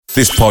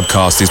This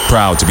podcast is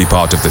proud to be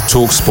part of the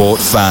TalkSport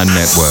Fan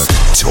Network.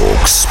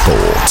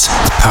 TalkSport.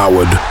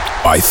 Powered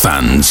by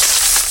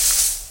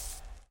fans.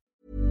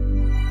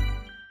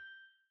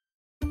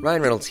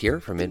 Ryan Reynolds here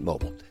from Mint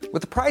Mobile.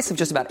 With the price of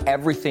just about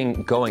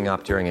everything going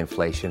up during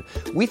inflation,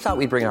 we thought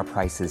we'd bring our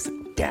prices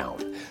down.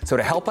 So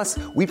to help us,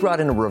 we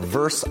brought in a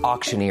reverse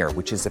auctioneer,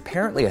 which is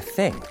apparently a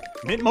thing.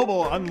 Mint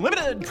Mobile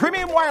Unlimited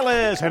Premium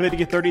Wireless. How to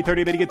get 30,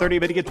 30, how to get 30,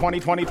 how to get 20,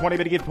 20, 20,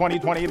 how to get 20,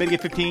 20, how to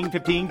get 15,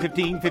 15,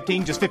 15,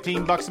 15, just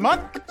 $15 a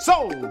month?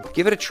 Sold!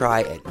 Give it a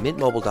try at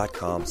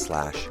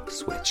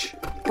mintmobile.com/switch.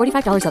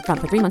 $45 up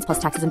front for 3 months plus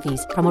taxes and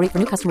fees. Promo rate for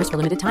new customers for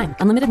limited time.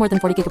 Unlimited more than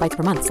 40 gigabytes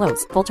per month.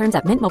 Slows full terms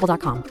at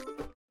mintmobile.com.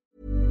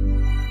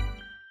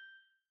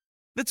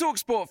 The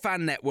TalkSport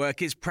Fan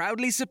Network is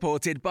proudly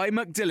supported by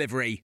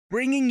McDelivery,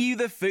 bringing you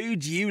the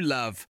food you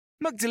love.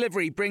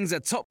 McDelivery brings a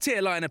top-tier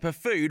lineup of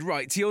food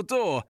right to your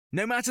door.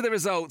 No matter the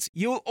result,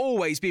 you'll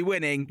always be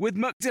winning with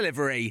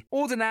McDelivery.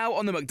 Order now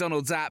on the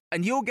McDonald's app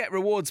and you'll get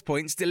rewards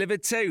points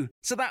delivered too.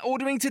 So that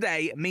ordering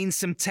today means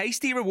some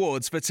tasty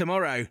rewards for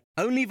tomorrow.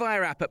 Only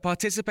via app at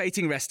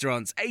participating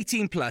restaurants.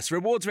 18 plus.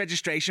 Rewards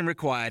registration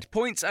required.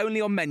 Points only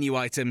on menu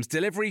items.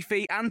 Delivery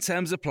fee and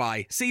terms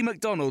apply. See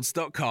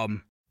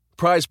mcdonalds.com.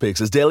 PrizePicks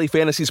is daily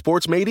fantasy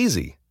sports made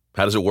easy.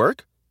 How does it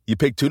work? You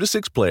pick 2 to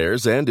 6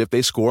 players, and if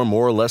they score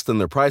more or less than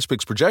their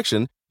PrizePicks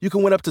projection, you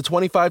can win up to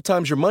 25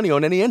 times your money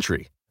on any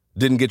entry.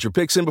 Didn't get your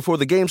picks in before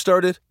the game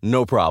started?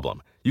 No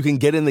problem. You can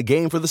get in the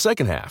game for the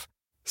second half.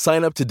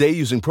 Sign up today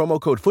using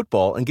promo code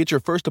FOOTBALL and get your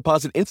first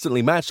deposit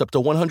instantly matched up to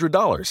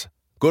 $100.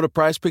 Go to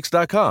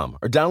prizepicks.com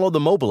or download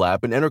the mobile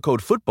app and enter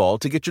code FOOTBALL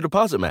to get your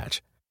deposit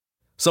match.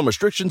 Some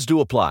restrictions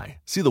do apply.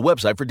 See the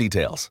website for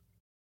details.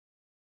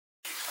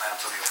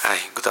 Hi,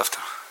 good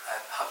afternoon.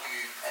 Have you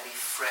any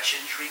fresh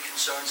injury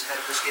concerns ahead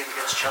of this game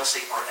against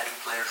Chelsea, or any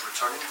players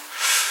returning?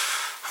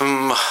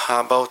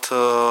 About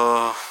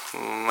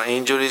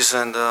injuries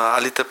and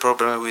a little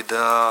problem with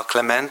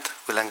Clement,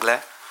 with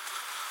Langlais.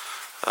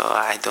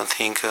 I don't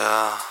think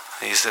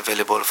he's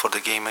available for the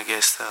game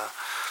against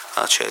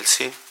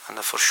Chelsea, and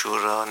for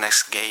sure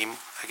next game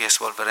against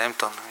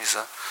Wolverhampton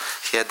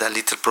he had a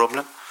little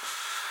problem.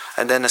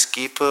 And then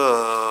Skip,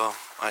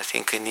 I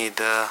think he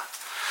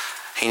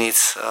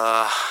needs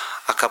a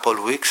couple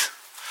of weeks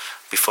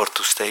before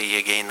to stay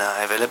again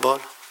available,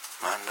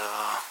 and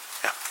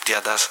the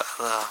others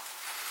are,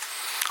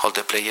 all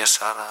the players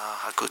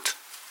are good. Can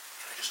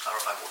I just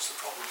clarify what's the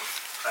problem with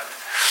Clement?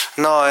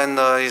 No, and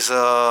is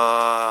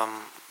a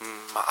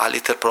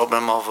little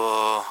problem of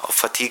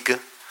fatigue.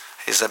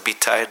 He's a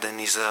bit tired in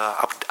his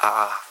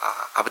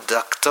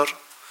abductor,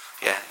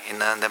 in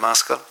the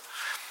muscle.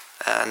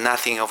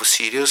 Nothing of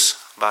serious,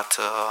 but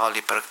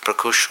only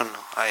precaution.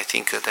 I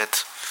think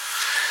that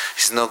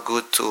it's not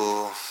good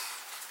to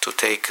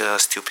take a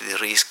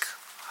stupid risk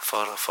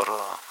for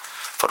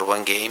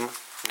one game.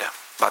 Yeah,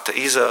 but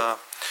he's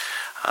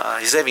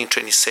having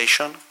training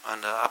session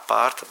and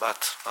apart.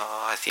 But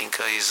I think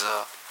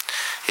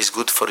it's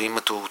good for him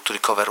to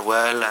recover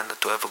well and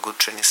to have a good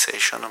training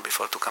session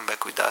before to come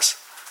back with us.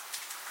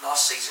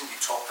 Last season you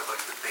talked about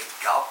the big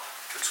gap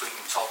between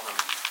Tottenham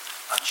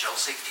and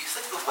Chelsea. Do you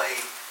think the way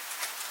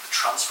the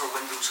transfer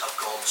windows have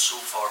gone so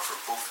far for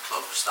both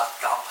clubs, that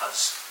gap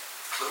has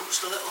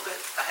closed a little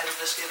bit ahead of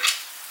this game?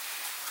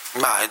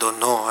 I don't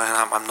know.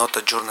 I'm not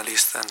a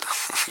journalist, and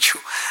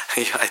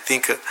I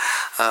think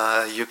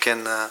you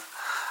can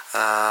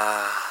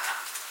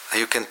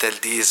tell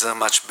this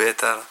much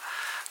better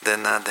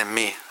than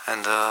me.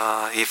 And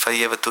if I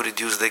have to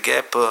reduce the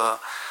gap,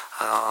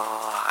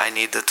 I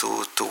need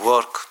to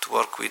work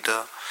with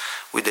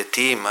the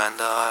team. And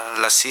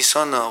last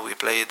season we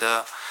played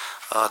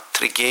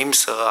 3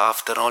 games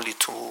after only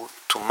two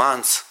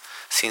months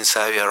since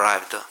I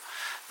arrived.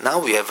 Now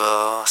we have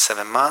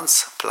 7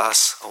 months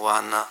plus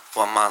one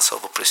month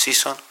of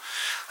pre-season.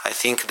 I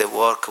think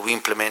we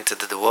implemented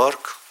the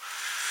work.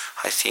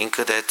 I think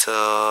that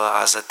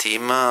as a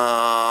team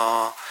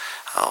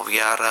we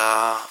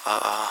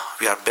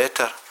are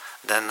better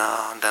than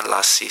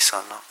last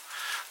season.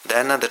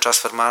 Then the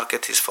transfer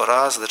market is for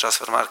us. The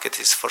transfer market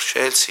is for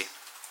Chelsea.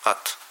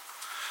 But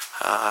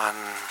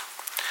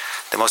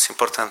the most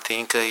important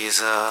thing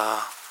is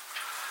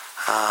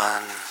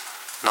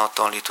not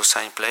only to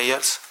sign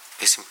players.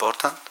 Is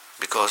important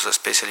because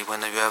especially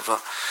when you have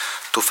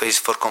to face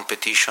 4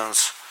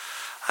 competitions,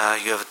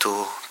 you have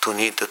to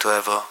need to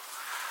have a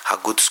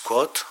good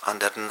squad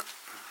under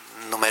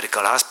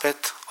numerical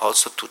aspect,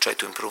 also to try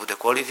to improve the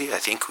quality. I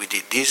think we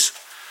did this,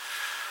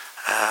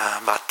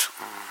 but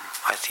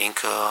I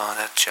think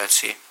that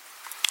Chelsea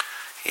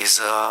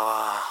is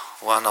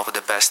one of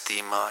the best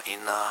team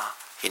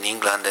in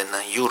England and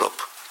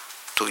Europe.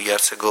 2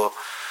 years ago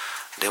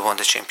they won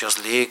the Champions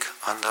League,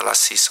 and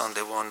last season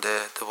they won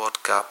the World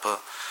Cup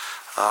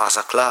as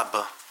a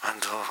club.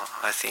 And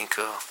I think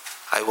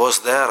I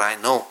was there. I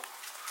know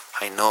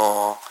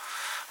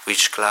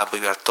which club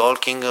we are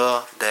talking.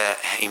 The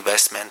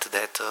investment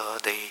that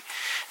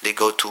they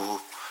go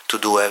to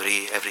do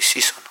every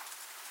season.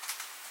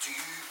 Do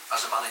you,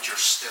 as a manager,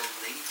 still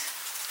need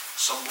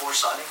some more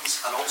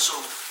signings? And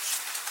also,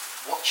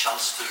 what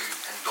chance do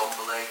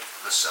Ndombele,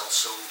 Lo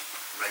Celso,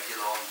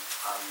 Reguilon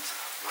and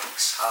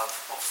Winks have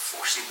of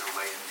forcing their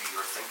way into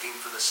your thinking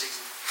for this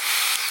season?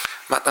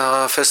 But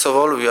first of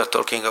all, we are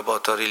talking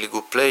about really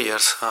good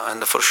players,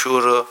 and for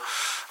sure,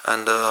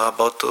 and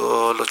about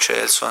Lo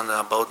Celso and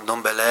about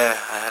Ndombele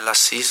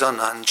last season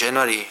in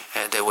January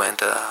they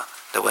went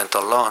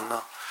on loan.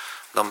 No?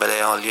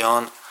 Ndombele on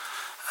Lyon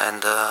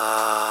and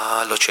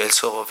Lo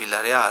Celso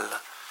Villarreal,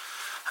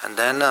 and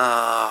then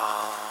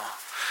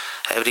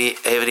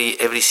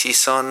every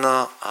season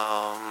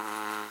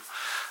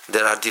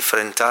there are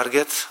different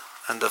targets,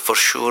 and for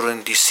sure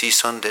in this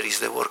season there is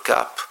the World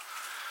Cup.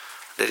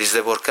 There is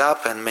the World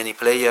Cup, and many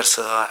players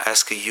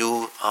ask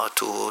you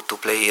to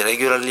play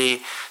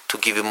regularly, to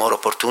give you more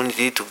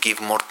opportunity, to give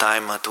more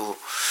time to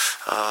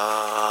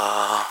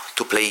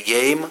play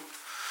game,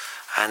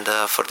 and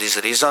for this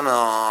reason,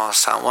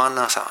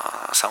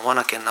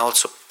 someone can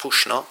also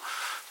push, no,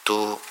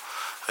 to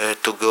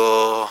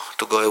go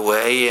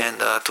away and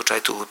to try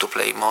to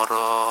play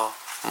more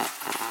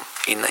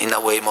in a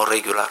way more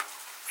regular.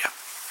 Yeah.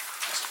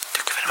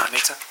 Thank you very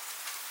much.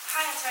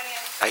 Hi, Antonio.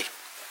 Hi.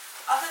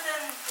 Other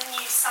than the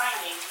new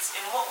signings,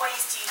 in what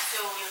ways do you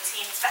feel your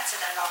team is better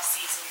than last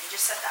season? You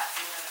just said that a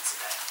few minutes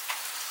ago.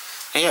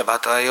 Yeah,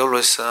 but I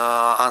always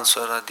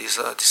answer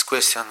this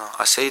question.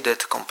 I say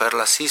that compared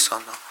last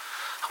season,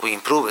 we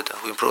improved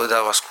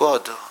our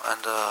squad,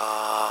 and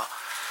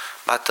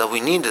but we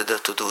needed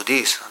to do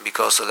this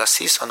because last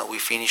season we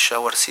finished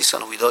our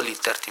season with only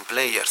 13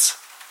 players.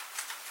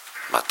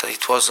 But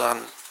it was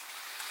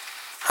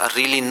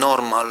really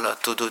normal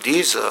to do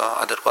this.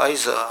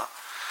 Otherwise.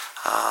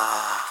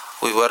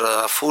 We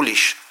were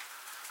foolish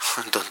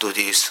don't do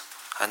this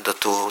and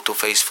to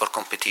face for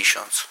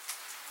competitions.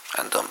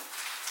 And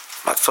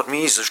but for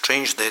me it's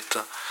strange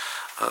that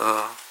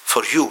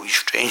for you it's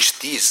strange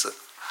this. No,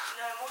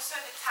 more so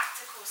the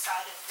tactical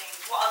side of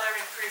things. What other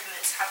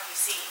improvements have you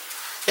seen?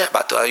 Yeah,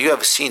 but you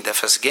have seen the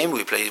first game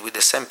we played with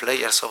the same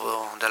players of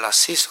the last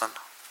season.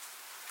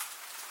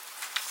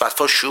 But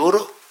for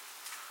sure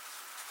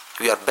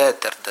we are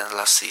better than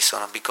last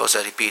season because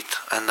I repeat,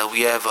 and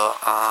we have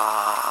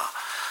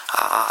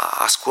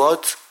a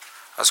squad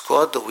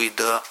with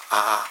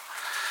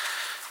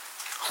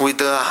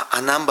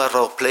a number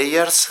of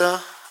players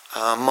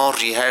more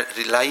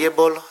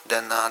reliable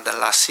than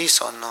last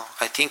season.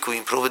 I think we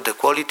improved the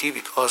quality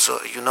because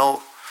you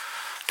know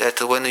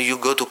that when you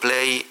go to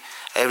play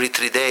every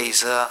 3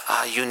 days,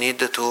 you need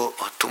to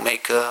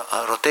make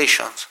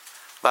rotations.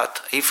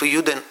 But if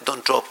you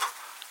don't drop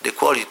the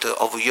quality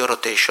of your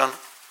rotation,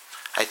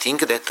 I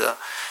think that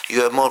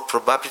you have more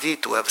probability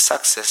to have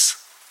success.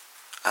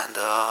 And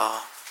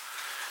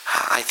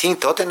I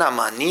think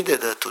Tottenham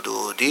needed to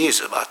do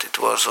this, but it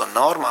was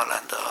normal,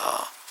 and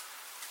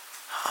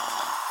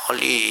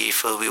only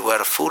if we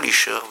were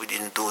foolish we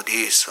didn't do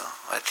this.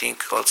 I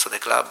think also the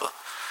club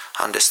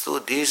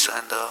understood this,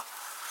 and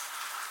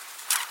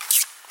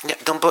yeah,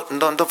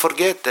 don't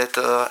forget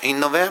that in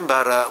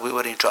November we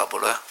were in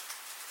trouble.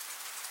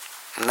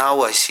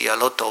 Now I see a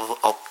lot of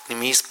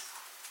optimism.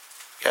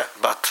 Yeah,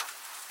 but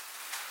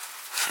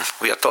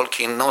we are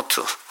talking not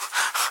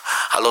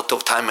a lot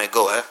of time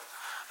ago,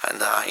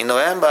 and in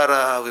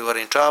November we were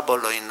in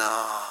trouble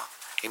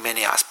in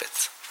many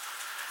aspects.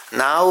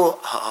 Now,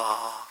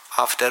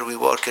 after we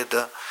worked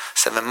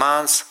 7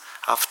 months,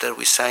 after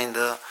we signed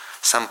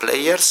some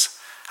players,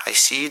 I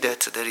see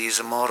that there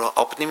is more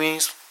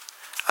optimism,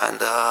 and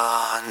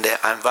the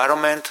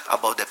environment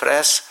about the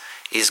press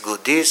is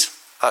good.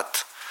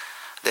 But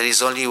there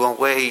is only one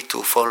way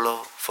to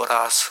follow for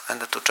us, and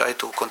to try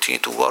to continue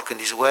to work in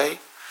this way,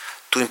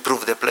 to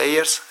improve the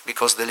players,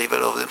 because the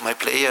level of my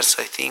players,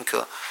 I think,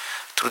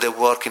 through the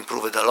work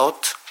improved a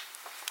lot.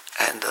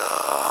 And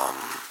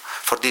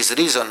for this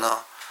reason,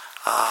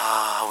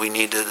 we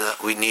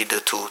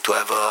needed to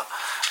have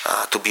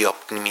to be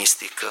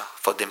optimistic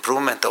for the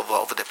improvement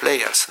of the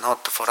players,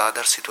 not for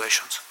other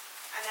situations.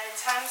 And then in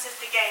terms of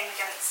the game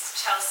against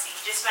Chelsea,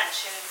 you just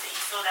mentioned that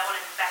you feel they're one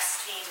of the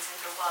best teams in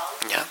the world.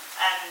 Yeah.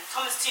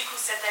 Thomas Tuchel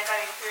said they're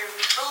going through a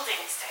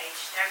rebuilding stage.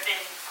 There have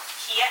been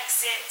key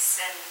exits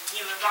and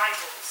new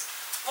arrivals.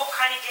 What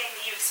kind of game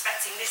are you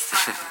expecting this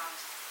time around?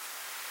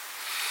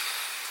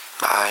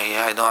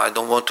 I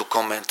don't want to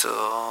comment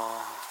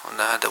on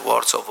the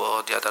words of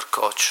the other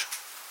coach,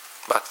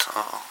 but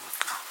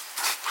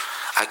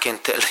I can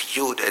tell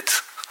you that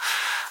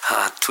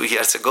 2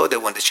 years ago they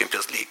won the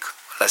Champions League.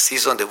 Last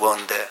season they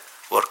won the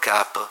World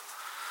Cup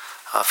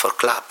for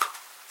club,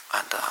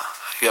 and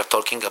we are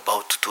talking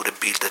about to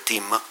rebuild the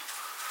team.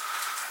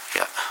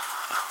 Yeah.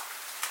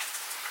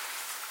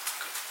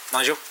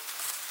 Nigel?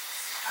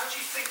 How do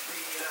you think the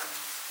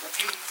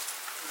heat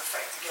will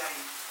affect the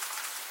game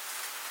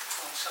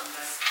on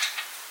Sunday?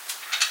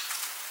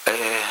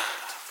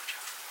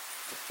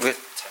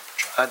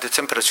 The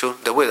temperature,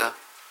 the weather.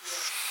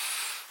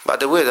 But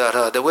the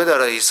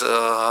weather is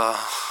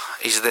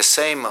the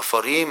same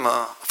for him,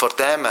 for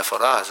them,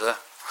 for us.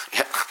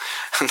 Yeah.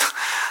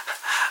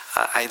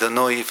 I don't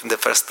know if in the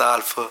first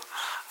half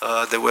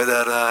the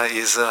weather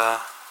is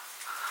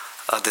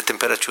the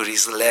temperature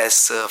is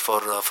less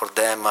for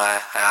them,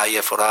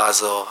 higher for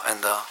us,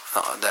 and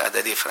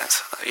the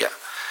difference. Yeah,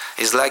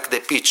 it's like the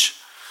pitch.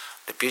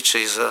 The pitch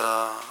is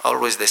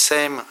always the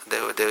same.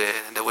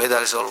 The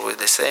weather is always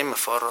the same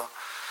for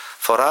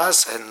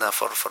us and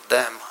for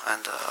them.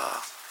 And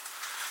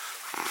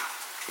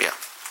yeah.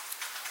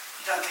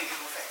 You don't think it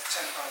will affect the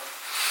tempo?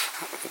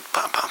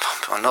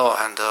 No,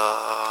 and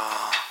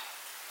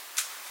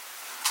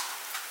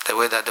the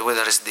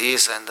weather is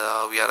this, and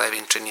we are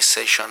having training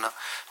session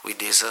with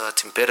this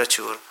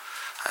temperature,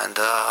 and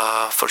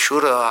for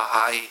sure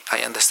I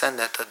understand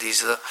that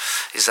this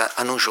is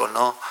unusual,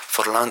 no,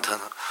 for London.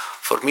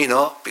 For me,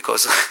 no,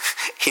 because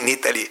in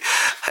Italy,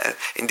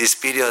 in this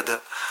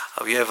period,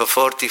 we have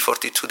 40,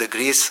 42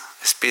 degrees,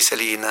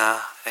 especially in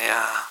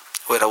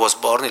where I was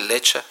born, in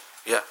Lecce,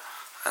 yeah,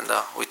 and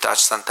we touch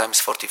sometimes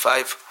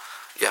 45,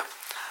 yeah.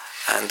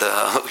 And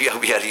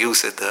we are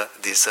used to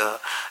this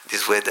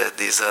weather,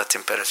 this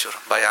temperature.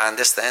 But I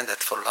understand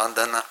that for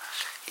London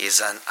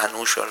is an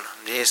unusual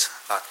this,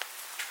 but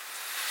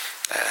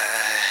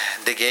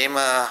the game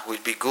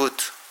will be good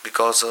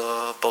because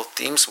both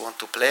teams want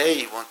to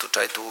play, want to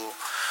try to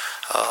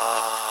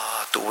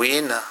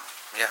win.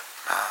 Yeah.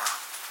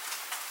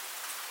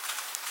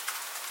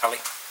 Ali?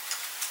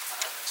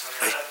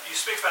 You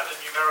speak about the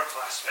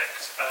numerical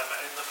aspect.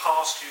 In the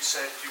past, you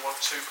said you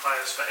want 2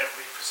 players for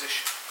every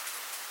position.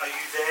 Are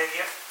you there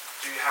yet?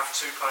 Do you have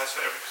 2 players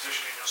for every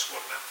position in your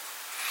squad now?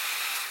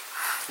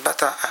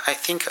 But I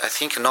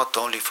think not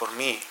only for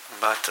me,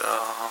 but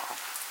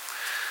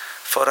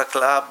for a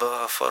club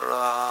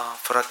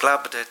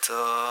that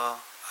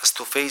has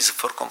to face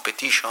 4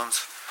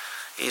 competitions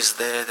is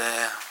the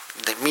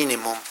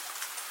minimum,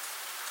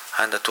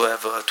 and to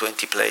have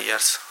 20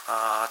 players,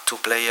 2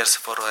 players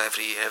for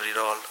every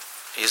role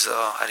is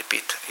I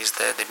repeat, is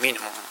the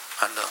minimum,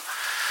 and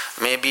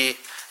maybe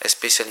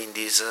especially in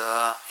this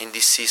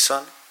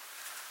season,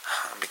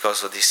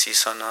 because of this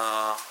season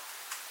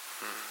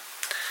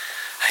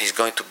is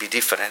going to be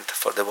different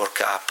for the World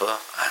Cup,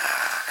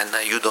 and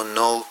you don't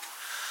know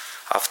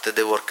after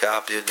the World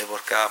Cup, the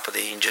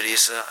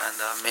injuries,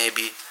 and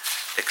maybe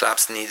the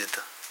clubs needed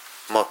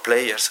more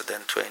players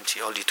than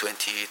 20, only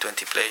 20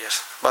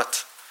 players.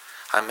 But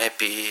I'm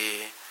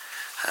happy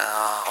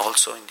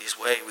also in this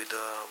way with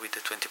the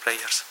 20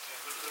 players. Yeah,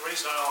 the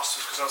reason I asked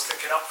is because I was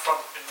thinking up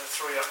front, in the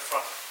 3 up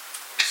front.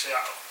 Obviously,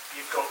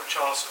 you've got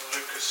Richarlison and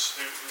Lucas,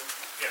 who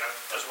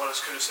as well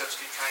as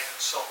Kulusevski, Kane and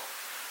Son.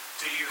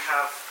 Do you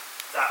have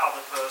that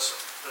other person,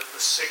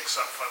 the 6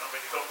 up front? I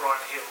mean, you've got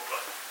Brian Hill,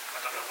 but I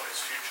don't know what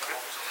his future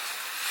holds.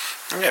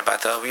 Yeah,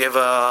 but we have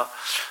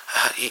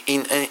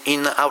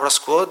in our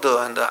squad,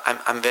 and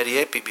I'm very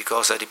happy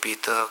because I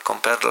repeat,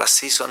 compared to last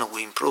season,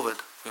 we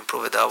improved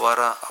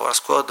our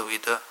squad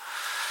with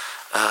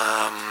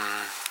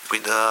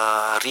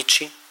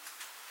Ricci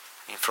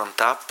in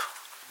front up.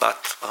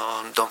 But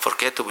don't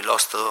forget we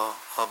lost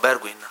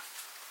Bergwijn.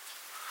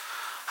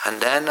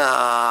 And then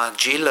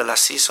Gil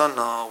last season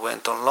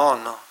went on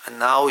loan, and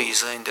now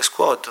he's in the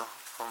squad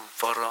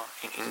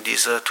in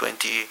these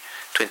 20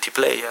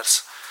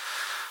 players.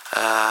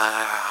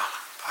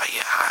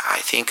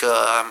 I think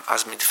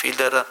as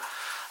midfielder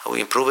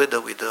we improved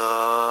with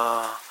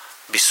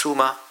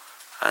Bissouma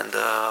and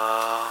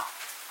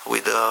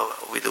with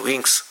the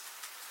wings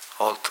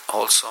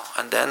also,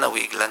 and then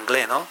with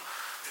Langley, no?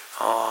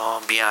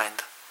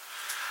 Behind.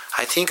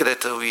 I think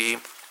that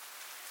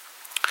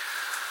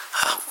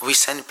we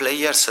send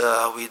players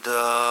with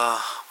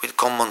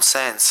common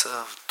sense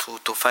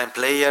to find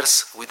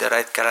players with the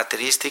right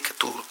characteristic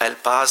to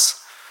help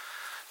us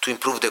to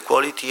improve the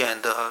quality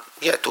and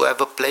to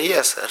have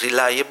players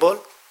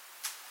reliable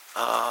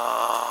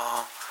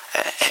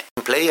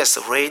and players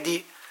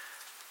ready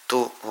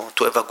to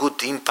have a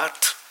good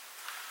impact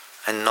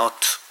and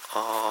not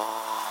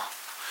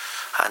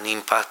an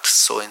impact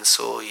so and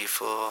so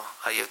if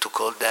I have to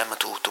call them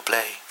to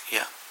play.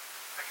 Yeah.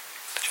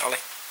 Charlie?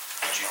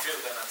 Do you feel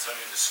then,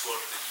 Antonio, the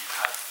squad that you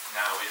have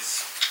now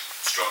is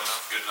strong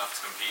enough, good enough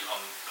to compete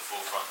on the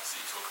forefronts that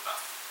you talk about?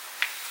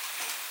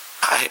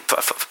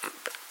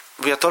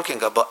 We are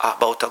talking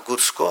about a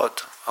good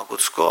squad,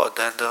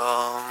 and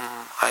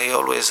I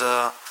always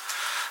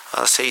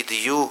say to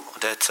you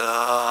that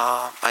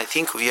I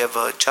think we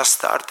have just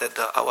started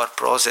our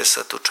process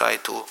to try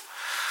to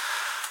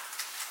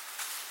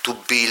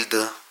build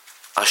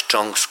a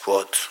strong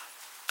squad,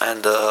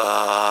 and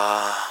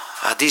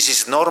this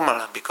is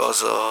normal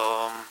because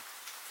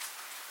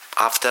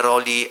after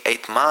only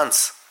 8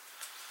 months,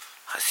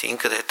 I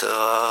think that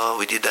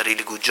we did a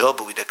really good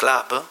job with the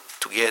club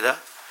together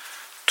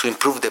to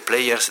improve the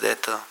players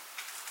that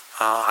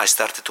I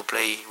started to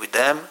play with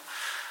them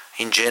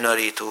in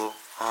January to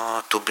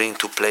bring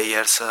 2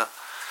 players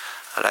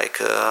like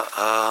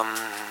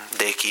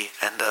Deki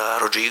and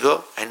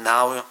Rodrigo, and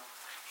now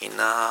in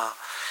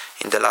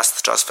the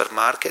last transfer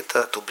market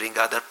to bring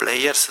other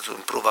players to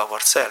improve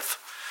ourselves.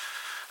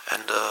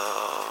 And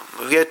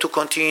we have to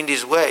continue in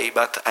this way,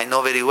 but I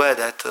know very well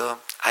that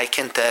I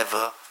can't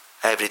have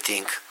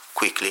everything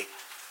quickly,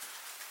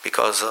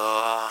 because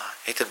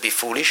it would be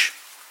foolish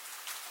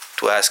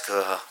ask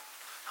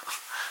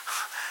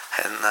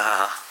and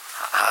a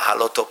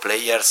lot of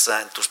players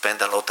and to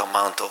spend a lot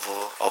amount of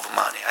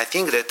money. I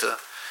think that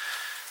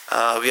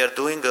we are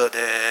doing the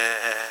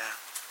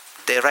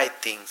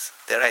right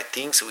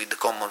things with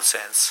common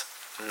sense,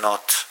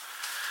 not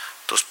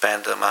to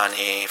spend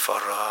money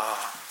for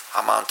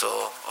amount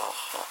of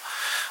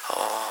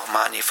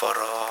money for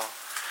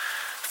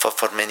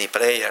many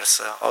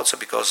players. Also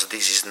because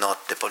this is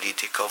not the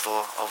politic of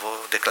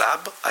the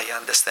club. I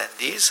understand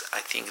this.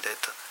 I think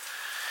that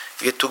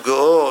you have to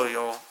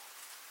go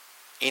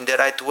in the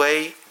right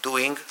way,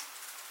 doing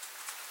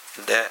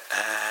the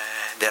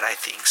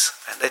right things,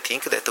 and I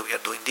think that we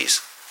are doing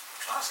this.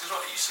 Can I ask as well,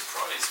 are you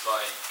surprised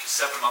by,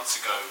 because 7 months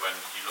ago when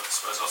you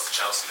Spurs lost to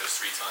Chelsea those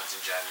 3 times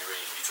in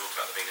January, you talked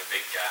about there being a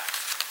big gap,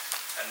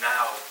 and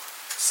now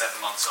 7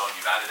 months on,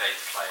 you've added 8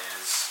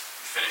 players,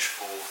 you finished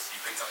 4th,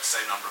 you picked up the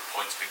same number of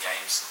points per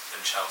game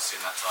than Chelsea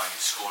in that time, you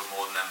scored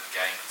more than them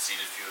per game,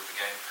 conceded fewer per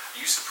game.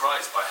 Are you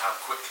surprised by how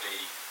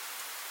quickly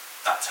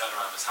that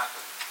turnaround has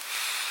happened?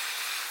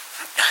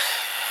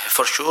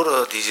 For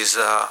sure, this is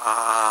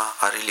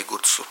a really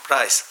good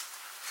surprise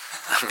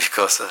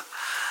because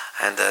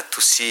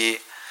to see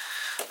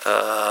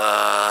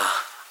the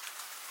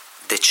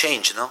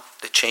change,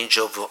 the change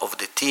of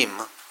the team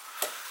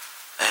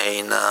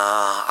in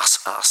a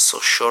so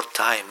short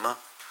time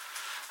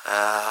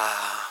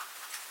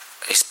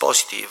is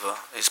positive.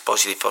 It's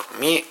positive for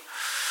me.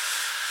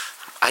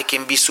 I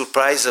can be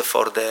surprised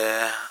for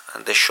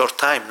the short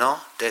time,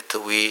 that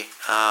we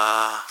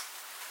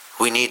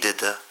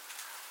needed.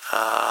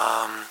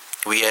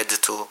 We had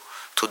to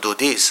do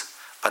this,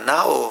 but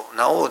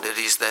now there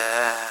is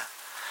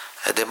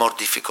the more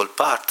difficult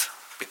part,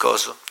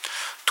 because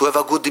to have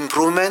a good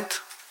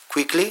improvement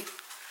quickly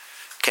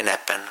can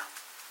happen,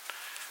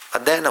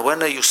 but then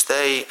when you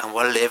stay on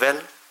one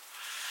level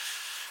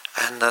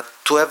and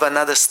to have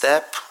another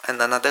step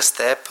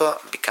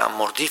become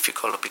more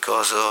difficult,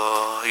 because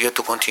you have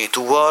to continue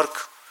to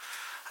work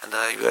and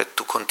you have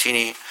to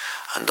continue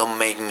and don't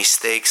make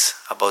mistakes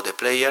about the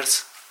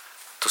players,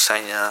 to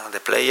sign the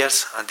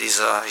players, and this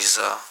is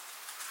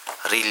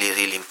really,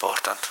 really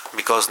important,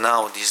 because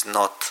now this is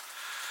not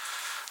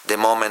the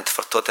moment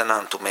for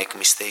Tottenham to make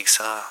mistakes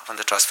on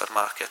the transfer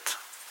market.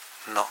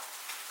 No.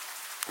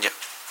 Yeah.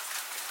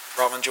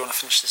 Roman, do you want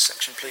to finish this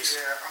section, please?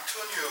 Yeah,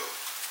 Antonio,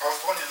 I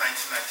was born in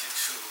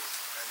 1992,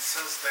 and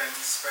since then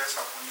Spurs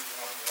have only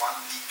won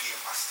 1 league game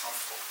at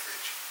Stamford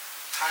Bridge.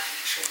 How did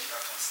you change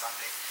that on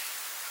Sunday?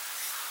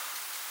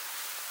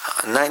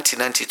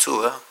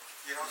 1992, huh?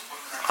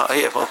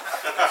 Yeah, well,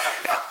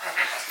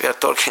 we are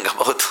talking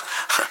about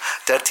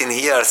 13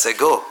 years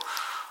ago.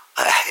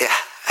 Yeah,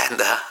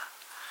 and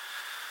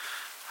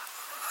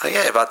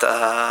yeah, but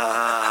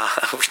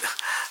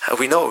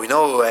we know.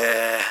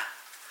 Yeah,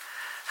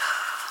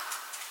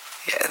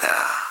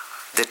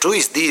 the truth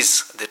is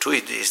this. The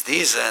truth is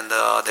this, and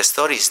the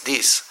story is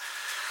this.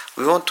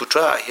 We want to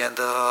try, and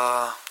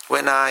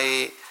when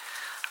I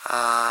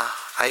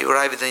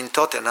arrived in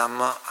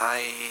Tottenham,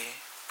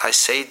 I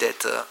say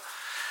that.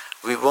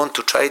 We want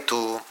to try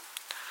to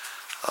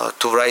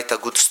write a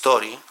good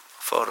story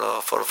for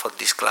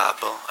this club.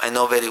 I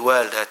know very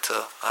well that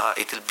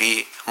it will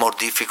be more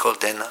difficult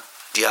than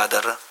the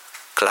other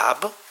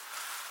club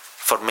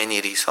for many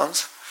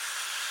reasons,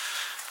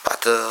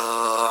 but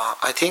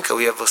I think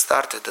we have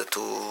started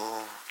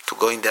to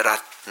go in the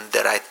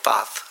right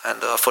path,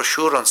 and for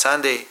sure on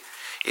Sunday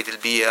it will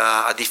be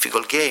a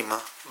difficult game,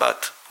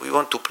 but we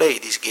want to play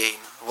this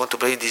game. We want to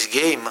play this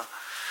game.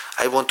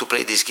 I want to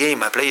play this game,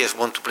 my players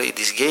want to play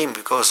this game,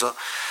 because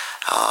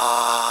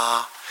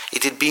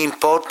it will be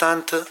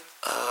important,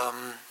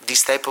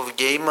 this type of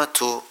game,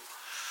 to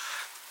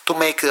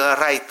make a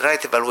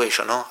right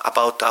evaluation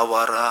about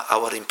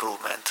our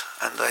improvement.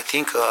 And I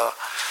think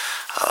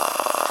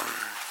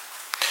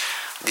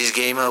this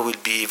game will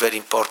be very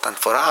important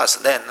for us.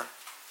 Then,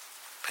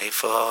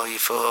 if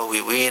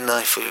we win,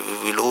 if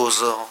we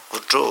lose or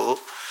draw,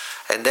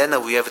 and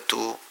then we have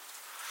to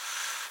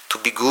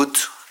be good,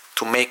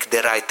 to make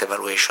the right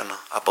evaluation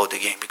about the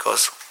game,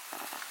 because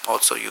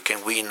also you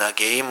can win a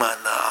game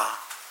and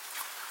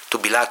to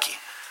be lucky,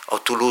 or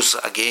to lose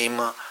a game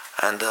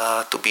and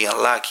to be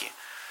unlucky.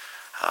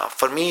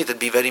 For me, it would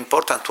be very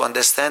important to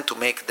understand, to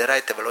make the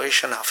right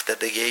evaluation after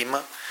the game,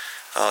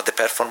 the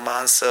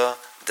performance, the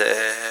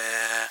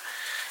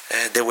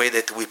way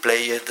that we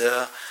played,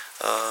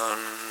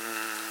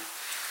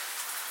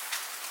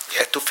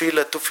 to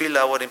feel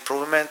our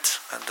improvement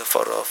and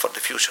for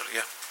the future.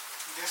 Yeah.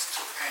 Just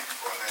to end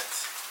on it,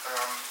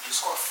 you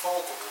scored 4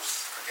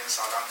 goals against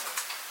Southampton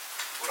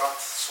without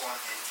Son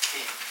and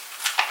Kane.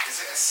 Is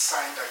it a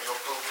sign that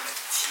you're building a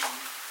team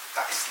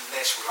that is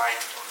less reliant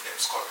on them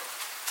scoring?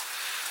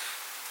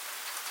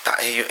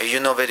 You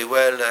know very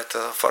well that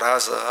for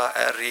us,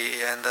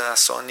 Harry and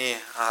Sonny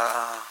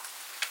are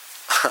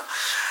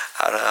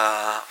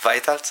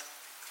vital,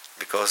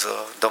 because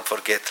don't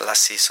forget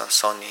last season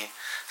Sonny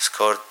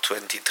scored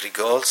 23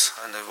 goals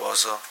and he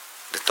was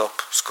the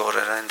top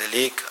scorer in the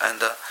league,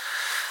 and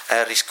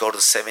Harry scored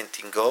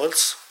 17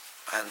 goals,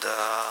 and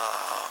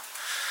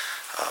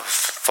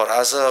For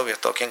us, we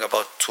are talking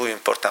about two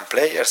important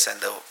players,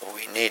 and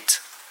we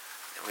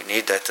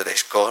need that they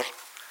score.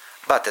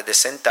 But at the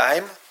same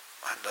time,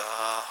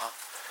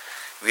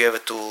 we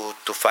have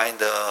to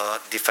find a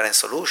different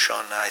solution.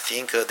 I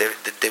think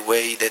the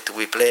way that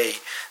we play,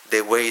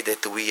 the way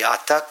that we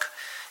attack,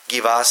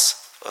 give us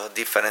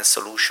different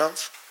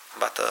solutions.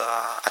 But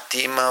a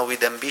team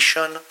with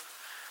ambition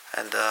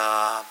and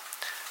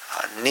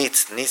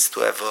needs to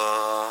have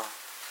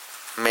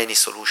many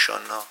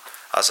solutions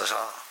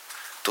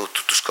to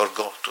score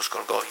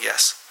goal.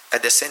 Yes.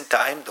 At the same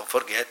time, don't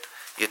forget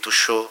you have to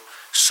show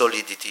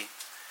solidity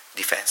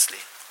defensively,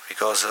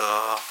 because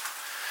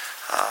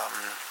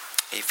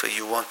if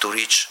you want to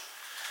reach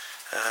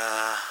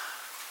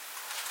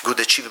good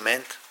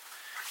achievement,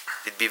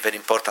 it'd be very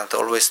important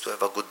always to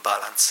have a good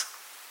balance,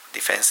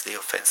 defensively,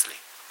 offensively.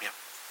 Yeah.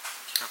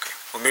 Okay,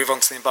 we'll move on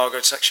to the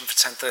embargoed section for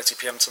 10:30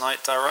 p.m.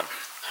 tonight. Darren?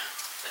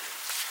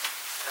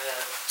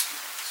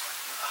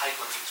 Hi,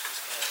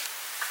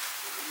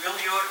 will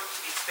your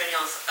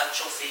experience at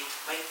Chelsea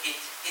make it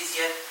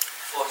easier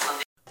for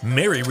Sunday?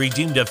 Mary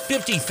redeemed a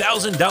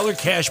 $50,000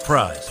 cash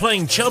prize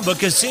playing Chumba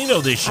Casino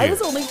this year. I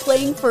was only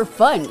playing for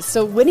fun,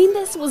 so winning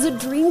this was a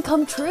dream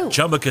come true.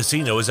 Chumba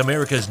Casino is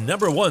America's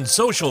 #1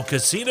 social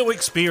casino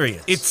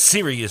experience. It's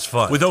serious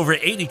fun. With over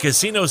 80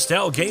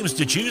 casino-style games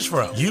to choose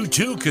from, you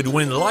too could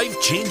win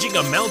life-changing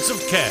amounts of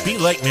cash. Be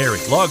like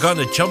Mary. Log on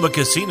to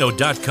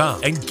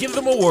ChumbaCasino.com and give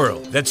them a whirl.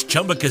 That's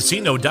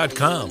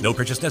ChumbaCasino.com. No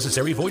purchase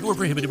necessary. Void where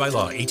prohibited by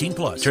law.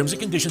 18+. Terms and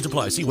conditions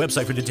apply. See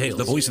website for details.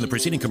 The voice in the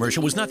preceding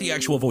commercial was not the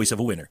actual voice of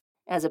a winner.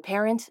 As a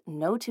parent,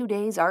 no 2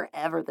 days are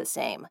ever the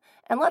same.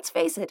 And let's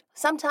face it,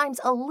 sometimes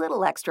a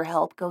little extra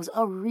help goes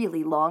a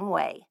really long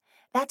way.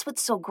 That's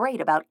what's so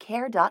great about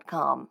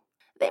Care.com.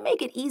 They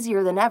make it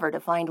easier than ever to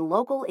find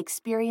local,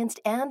 experienced,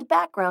 and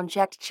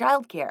background-checked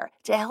childcare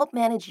to help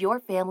manage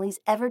your family's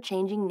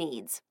ever-changing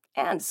needs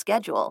and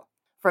schedule.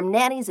 From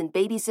nannies and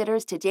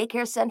babysitters to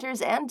daycare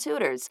centers and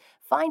tutors,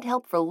 find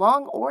help for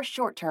long or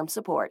short-term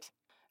support.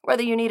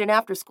 Whether you need an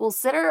after-school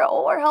sitter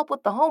or help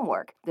with the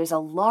homework, there's a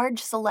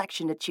large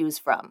selection to choose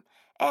from.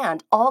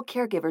 And all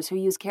caregivers who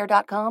use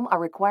Care.com are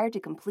required to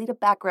complete a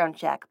background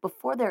check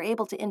before they're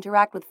able to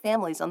interact with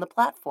families on the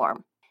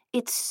platform.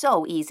 It's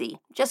so easy.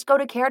 Just go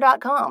to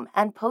Care.com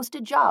and post a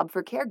job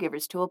for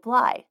caregivers to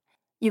apply.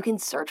 You can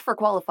search for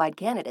qualified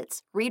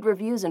candidates, read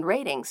reviews and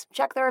ratings,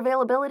 check their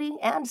availability,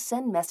 and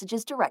send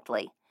messages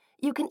directly.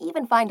 You can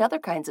even find other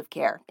kinds of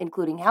care,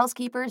 including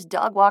housekeepers,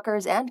 dog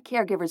walkers, and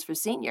caregivers for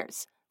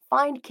seniors.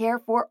 Find care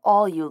for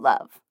all you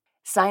love.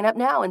 Sign up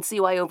now and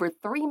see why over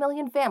 3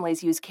 million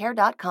families use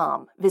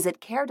Care.com. Visit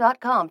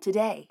Care.com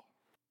today.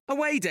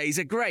 Away days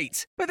are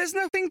great, but there's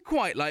nothing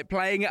quite like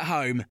playing at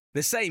home.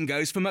 The same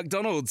goes for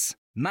McDonald's.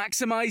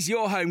 Maximise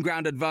your home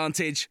ground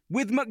advantage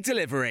with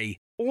McDelivery.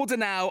 Order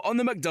now on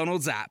the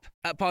McDonald's app.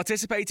 At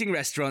participating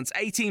restaurants,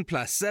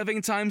 18+,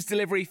 serving times,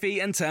 delivery fee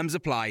and terms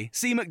apply.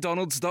 See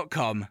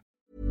mcdonalds.com.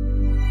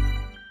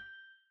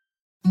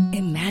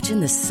 Imagine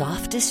the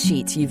softest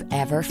sheets you've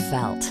ever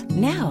felt.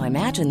 Now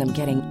imagine them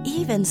getting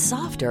even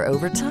softer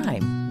over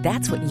time.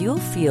 That's what you'll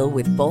feel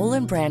with Boll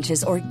 &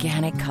 Branch's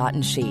organic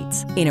cotton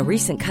sheets. In a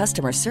recent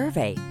customer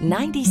survey,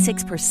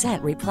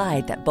 96%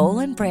 replied that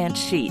Boll & Branch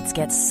sheets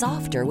get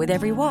softer with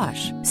every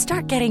wash.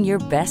 Start getting your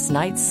best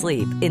night's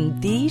sleep in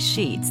these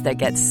sheets that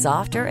get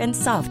softer and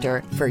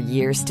softer for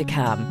years to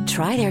come.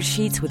 Try their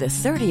sheets with a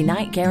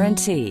 30-night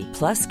guarantee.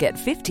 Plus, get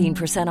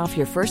 15% off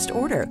your first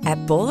order at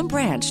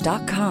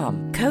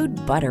bollandbranch.com. Code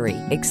BUTTERY.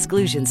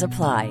 Exclusions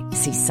apply.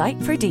 See site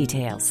for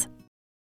details.